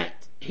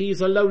 that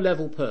he's a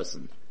low-level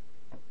person.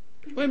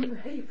 Wait a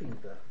minute.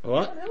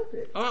 What?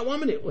 Alright, 1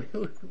 minute.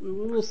 We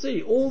will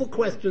see. All the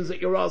questions that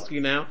you're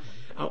asking now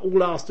are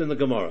all asked in the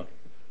Gemara.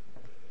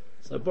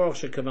 So, Baruch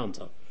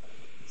Shekavanta.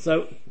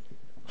 So,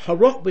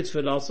 Harok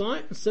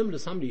b'tfilasai, similar to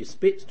somebody who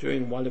spits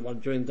during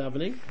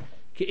davening,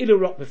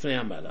 Ki'ilu rok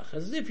b'fnei HaMelech,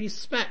 as if he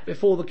spat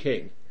before the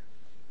king.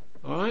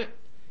 Alright?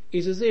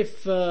 It's as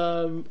if,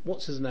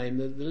 what's his name,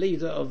 the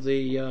leader of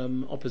the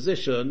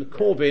opposition,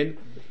 Corbyn,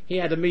 he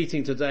had a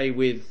meeting today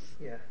with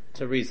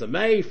Theresa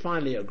May,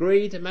 finally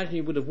agreed. Imagine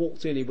he would have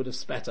walked in, he would have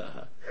spat at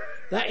her.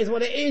 That is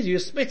what it is. You're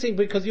spitting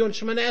because you're in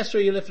Shemana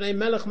Esra, you're lifnei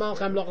Melech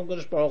Malcham Lochem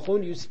Kodesh Baruch Hu,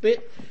 and you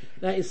spit.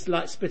 That is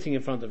like spitting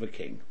in front of a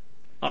king.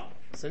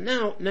 So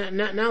now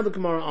the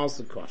Gemara asks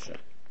the question.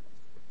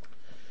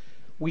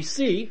 We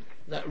see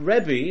that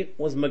Rebbe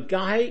was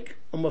Megahek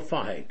or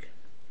Mefahek,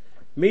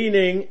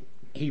 meaning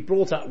he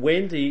brought up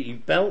wind, he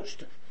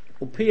belched,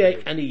 or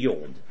piek, and he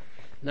yawned.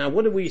 Now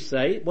what do we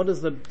say? What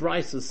does the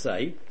Bryces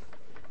say?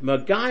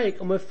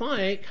 Megahek or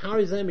Mefahek,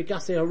 harizeh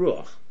migase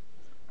haruach.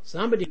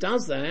 Somebody who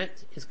does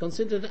that is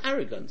considered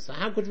arrogant. So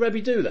how could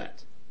Rebbe do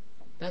that?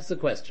 That's the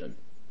question.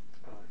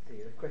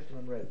 The question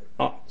on Rebbe.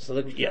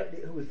 So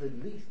who was the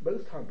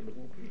most humble of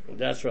all people.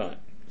 That's right.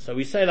 So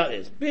we say like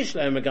this: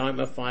 Bishlei Megahek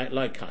Mefahek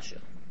like kasha.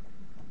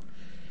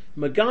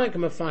 Megahek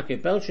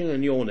Mefahek, belching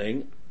and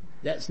yawning,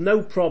 that's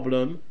no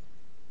problem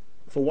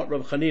for what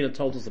Rabbi Chanina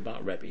told us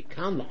about Rebbe.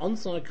 Kan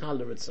la'onsai, kan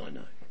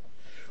l'ritzonai.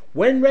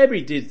 When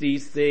Rebbe did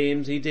these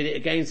things, he did it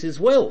against his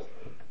will.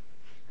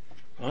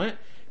 Right?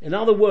 In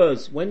other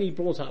words, when he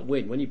brought up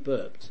wind, when he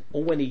burped,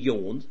 or when he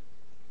yawned,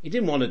 he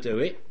didn't want to do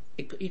it.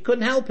 He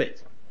couldn't help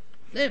it.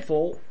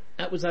 Therefore,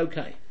 that was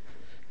okay.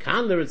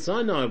 Kan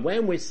l'ritzonai,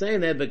 when we're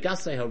saying they're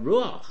begasei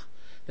haruach,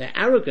 they're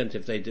arrogant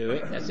if they do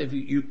it. That's if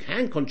you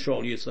can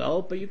control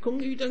yourself, but you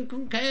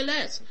don't care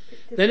less.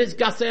 Then it's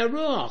gasei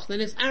haruach.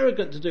 Then it's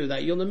arrogant to do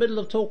that. You're in the middle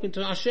of talking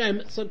to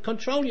Hashem, so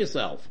control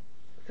yourself.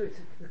 So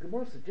the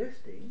Gemara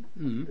suggesting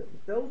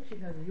that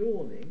belching and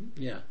yawning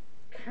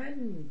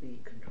can be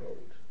controlled.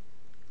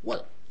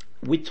 Well,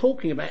 we're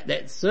talking about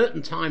that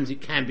certain times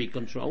it can be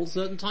controlled,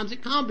 certain times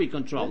it can't be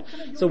controlled.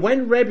 So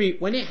when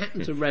it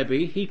happened to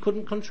Rebbe, he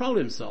couldn't control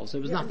himself, so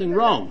there was nothing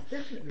wrong.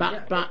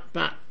 But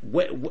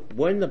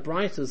when the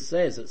Brisa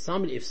says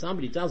that if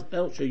somebody does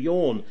belch or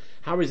yawn,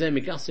 harizeh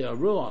migase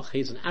haruach,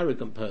 he's an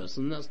arrogant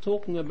person, that's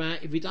talking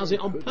about if he does it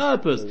on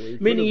purpose,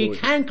 meaning he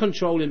can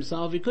control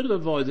himself, he could have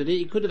avoided it,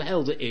 he could have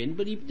held it in,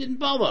 but he didn't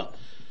bother.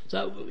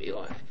 So,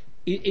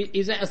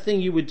 is that a thing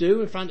you would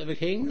do in front of a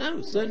king?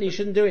 No, certainly you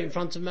shouldn't do it in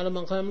front of Melech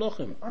Malcham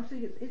Lochem. I'm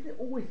saying, isn't it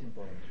always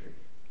involuntary?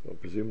 Well,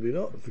 presumably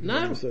not. If the No.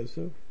 Gemara says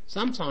so.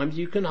 Sometimes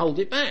you can hold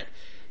it back.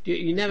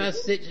 You never have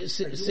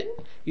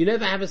you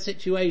never have a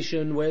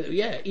situation where,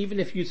 even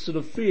if you sort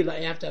of feel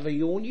that you have to have a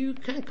yawn, you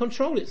can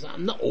control it.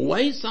 Not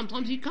always,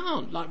 sometimes you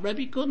can't, like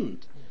Rebbe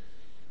couldn't.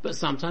 But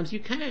sometimes you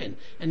can.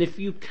 And if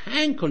you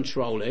can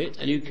control it,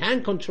 and you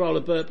can control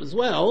a burp as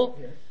well,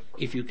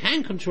 if you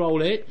can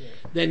control it,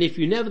 then if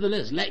you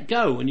nevertheless let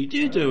go and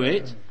you do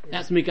it,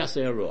 that's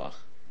migasei ruach.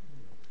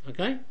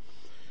 Okay?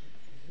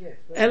 Yes.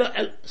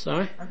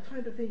 Sorry? I'm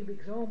trying to think of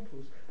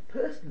examples.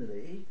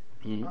 Personally,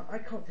 I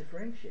can't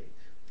differentiate.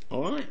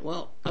 Alright,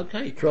 well,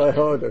 okay. Try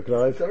harder,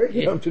 Clive. Sorry?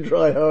 You have to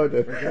try harder.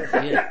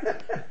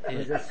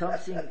 Is there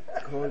something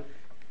called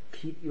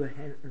keep your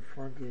hand in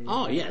front of you?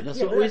 Oh yeah, that's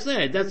what we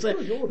said.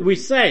 We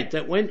said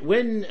that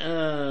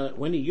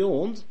when he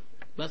yawned,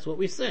 that's what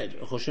we said.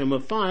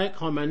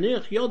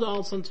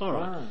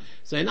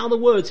 So in other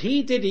words,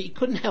 he did it, he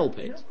couldn't help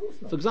it.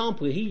 For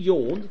example, he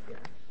yawned,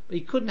 but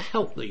he couldn't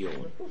help the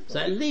yawn. So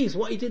at least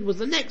what he did was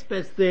the next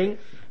best thing,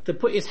 to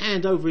put his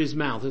hand over his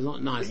mouth. Is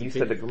not nice. You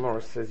said the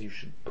Gemara says you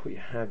should put your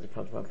hands in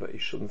front of your mouth, but you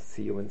shouldn't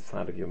seal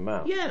inside of your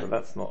mouth. Yeah. So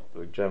that's not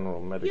the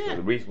general medical. Yeah.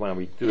 The reason why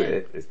we do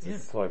it is to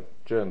stop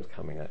germs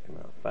coming out your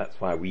mouth. That's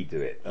why we do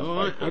it. That's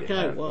Alright,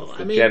 okay, well,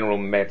 that's the general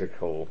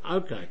medical.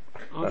 Okay.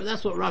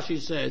 That's what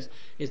Rashi says.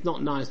 It's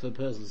not nice for a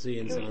person to see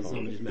inside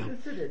somebody's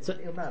mouth. It's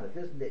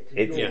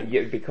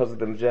because of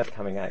the germs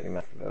coming out your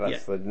mouth.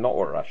 That's not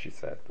what Rashi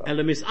said.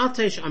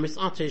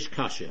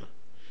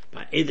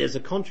 But there's a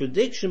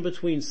contradiction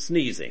between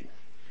sneezing,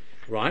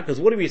 right? Because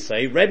what do we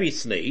say? Rebbe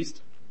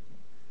sneezed,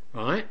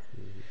 right?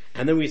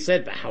 And then we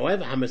said, but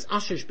however, Hamas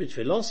Ashish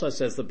B'Tfiloso,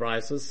 says the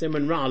Brisa,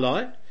 Simon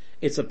Ra'alai,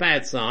 it's a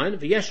bad sign.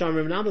 V'yesham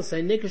Rimnada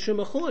say Nikashim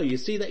Achoy. You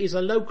see that he's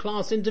a low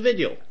class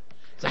individual.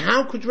 So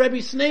how could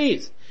Rebbe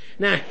sneeze?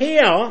 Now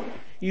here,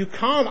 we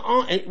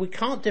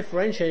can't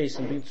differentiate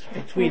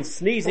between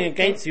sneezing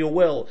against your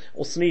will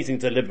or sneezing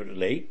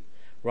deliberately,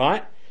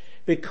 right?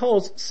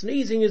 Because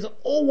sneezing is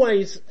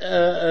always,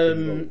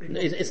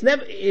 it's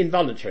never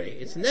involuntary.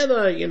 It's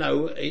never,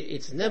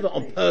 it's never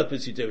on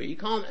purpose you do it.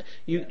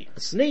 You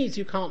sneeze,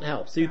 you can't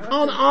help. So you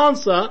can't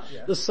answer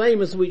the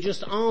same as we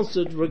just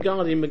answered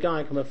regarding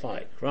Megayik and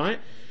Mafayik, right?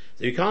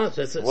 So you can't,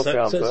 so it's a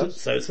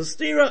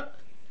stira.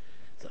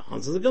 The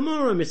answer is the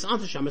Gemara, it's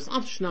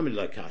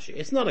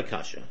not a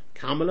kasha.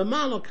 Kamala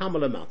mal or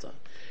kamala mata.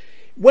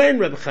 When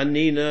Reb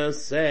Chanina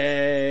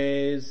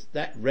says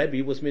that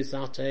Rebbe was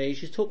misate,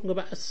 she's talking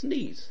about a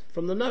sneeze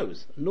from the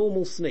nose, a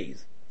normal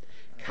sneeze.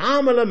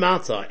 Kamala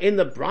mata, in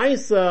the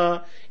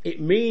Brisa, it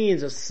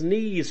means a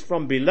sneeze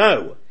from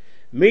below,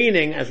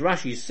 meaning, as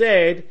Rashi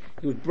said,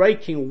 he was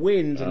breaking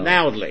wind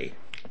loudly.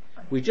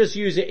 We just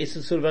use it, it's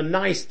a sort of a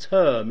nice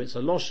term, it's a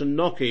loshen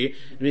noki,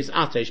 and it's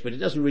atesh, but it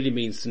doesn't really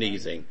mean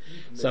sneezing.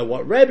 So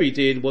what Rebbe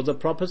did was a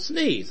proper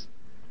sneeze,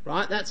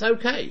 right? That's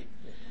okay.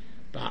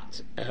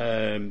 But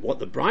what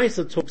the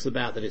Brisa talks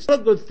about, that it's not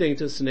a good thing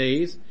to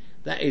sneeze,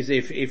 that is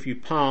if you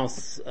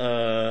pass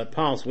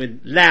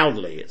wind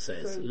loudly, it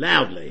says. So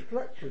loudly.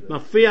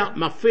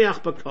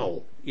 Mafiach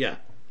bakol. Yeah.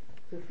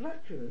 So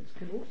flatulence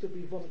can also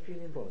be voluntary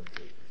and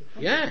involuntary.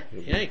 Yeah,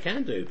 it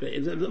can do. But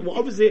we're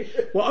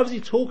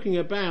obviously talking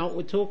about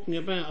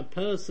a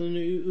person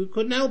who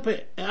couldn't help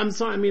it.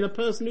 A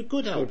person who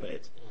could help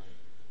it.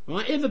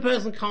 Right? If a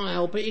person can't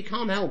help it, he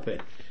can't help it.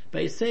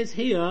 But it says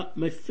here,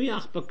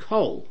 Mafiach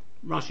bakol.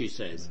 Rashi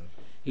says.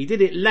 He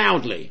did it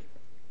loudly.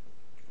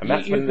 And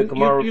that's when the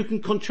Gemara... You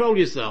can control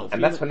yourself.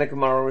 And that's when the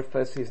Gemara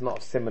refers to it's not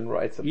a simon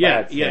ra, it's a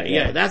bad thing.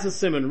 Yeah, that's a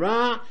simon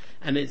ra,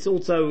 and it's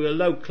also a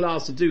low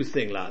class to do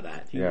thing like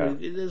that.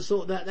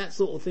 That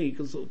sort of thing you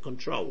can sort of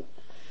control.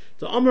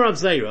 So Amar Rav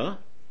Zera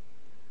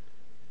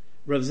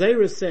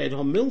said,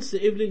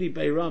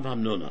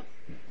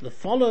 the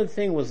following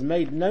thing was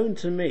made known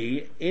to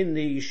me in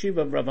the yeshiva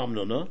of Rav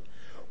Hamnuna,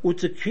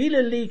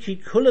 utekila li ki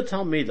kula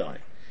talmidai.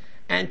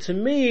 And to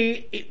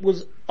me, it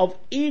was of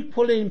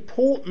equal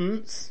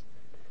importance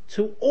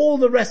to all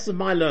the rest of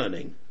my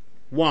learning.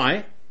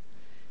 Why?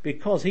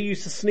 Because he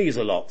used to sneeze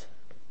a lot.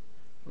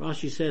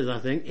 Rashi says, I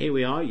think, here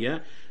we are, yeah.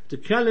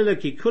 It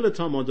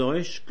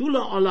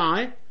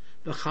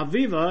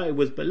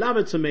was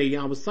beloved to me,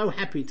 I was so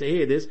happy to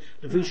hear this,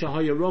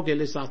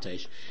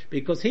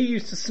 because he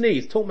used to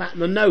sneeze, talk about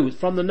the nose,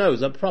 from the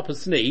nose, a proper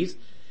sneeze.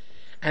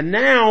 And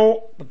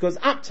now, because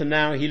up to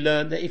now he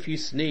learned that if you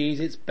sneeze,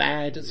 it's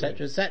bad,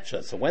 etc.,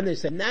 etc. So when they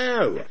say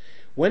no,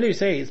 when you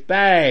say it's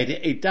bad,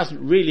 it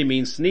doesn't really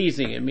mean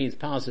sneezing, it means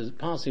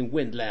passing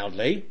wind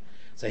loudly.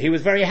 So he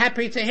was very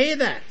happy to hear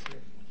that.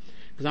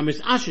 Because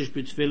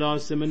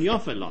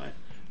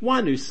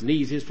one who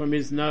sneezes from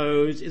his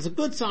nose is a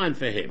good sign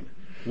for him.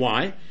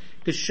 Why?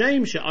 Because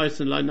just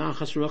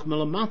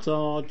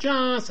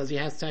as he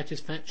has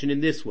satisfaction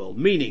in this world,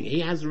 meaning he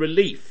has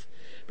relief.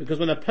 Because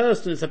when a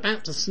person is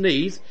about to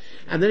sneeze,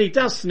 and then he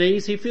does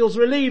sneeze, he feels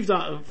relieved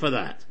for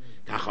that.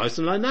 So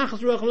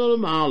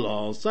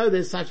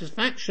there's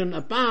satisfaction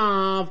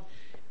above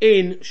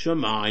in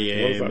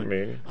Shemayim. What does that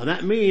mean? And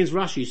that means,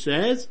 Rashi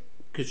says,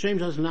 to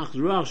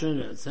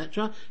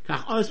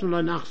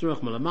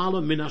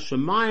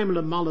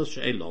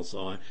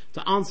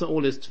answer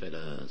all his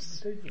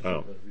tefillahs.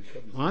 Oh.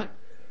 Right?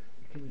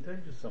 Can be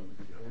dangerous to somebody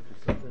who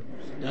just said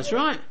that. That's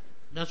right.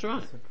 That's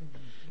right.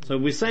 So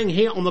we're saying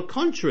here, on the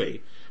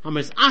contrary, so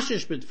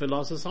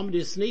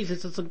somebody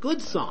sneezes, it's a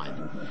good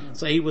sign.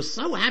 So he was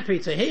so happy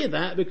to hear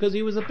that because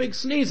he was a big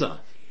sneezer.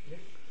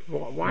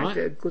 Why is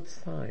it a good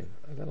sign?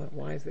 I don't know.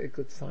 Why is it a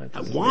good sign?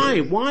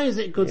 Why is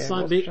it a good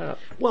sign?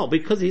 Well,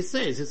 because it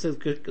says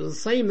the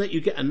same that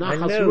you get a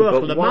nachas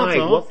ruach but why?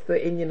 What's the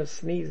inyan of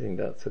sneezing?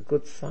 That's a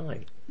good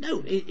sign.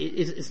 No,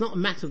 it's not a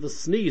matter of the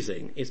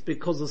sneezing. It's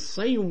because the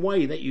same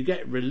way that you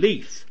get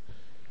relief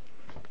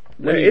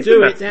when you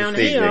do it down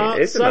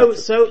here, so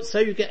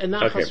you get a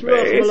nachas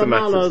ruach from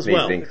Lamala as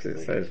well. It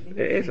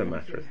is a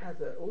matter. It has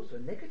also a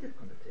negative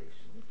connotation.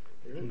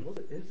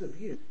 There is a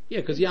view.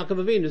 Yeah, because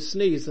Yaakov Avinu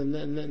sneezed and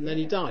then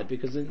he died,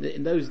 because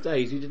in those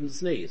days you didn't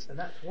sneeze. And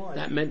that's why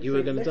that meant you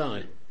were going to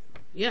die.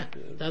 Yeah,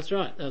 that's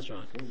right.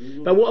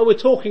 But what we're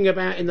talking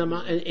about in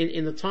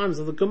the times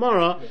of the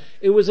Gemara,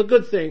 it was a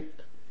good thing.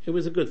 It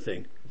was a good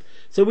thing.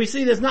 So we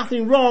see there's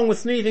nothing wrong with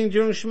sneezing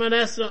during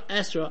Shemoneh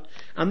Esrei,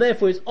 and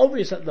therefore it's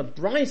obvious that the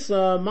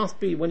brisa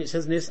must be, when it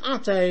says Nis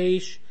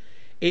Atesh,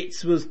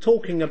 it was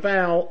talking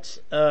about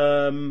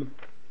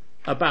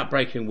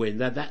breaking wind.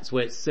 That's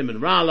where it's Simon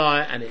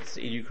Ralai, and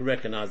you can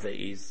recognise that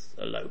he's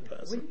a low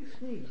person. When you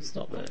sneeze,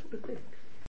 stop there. think.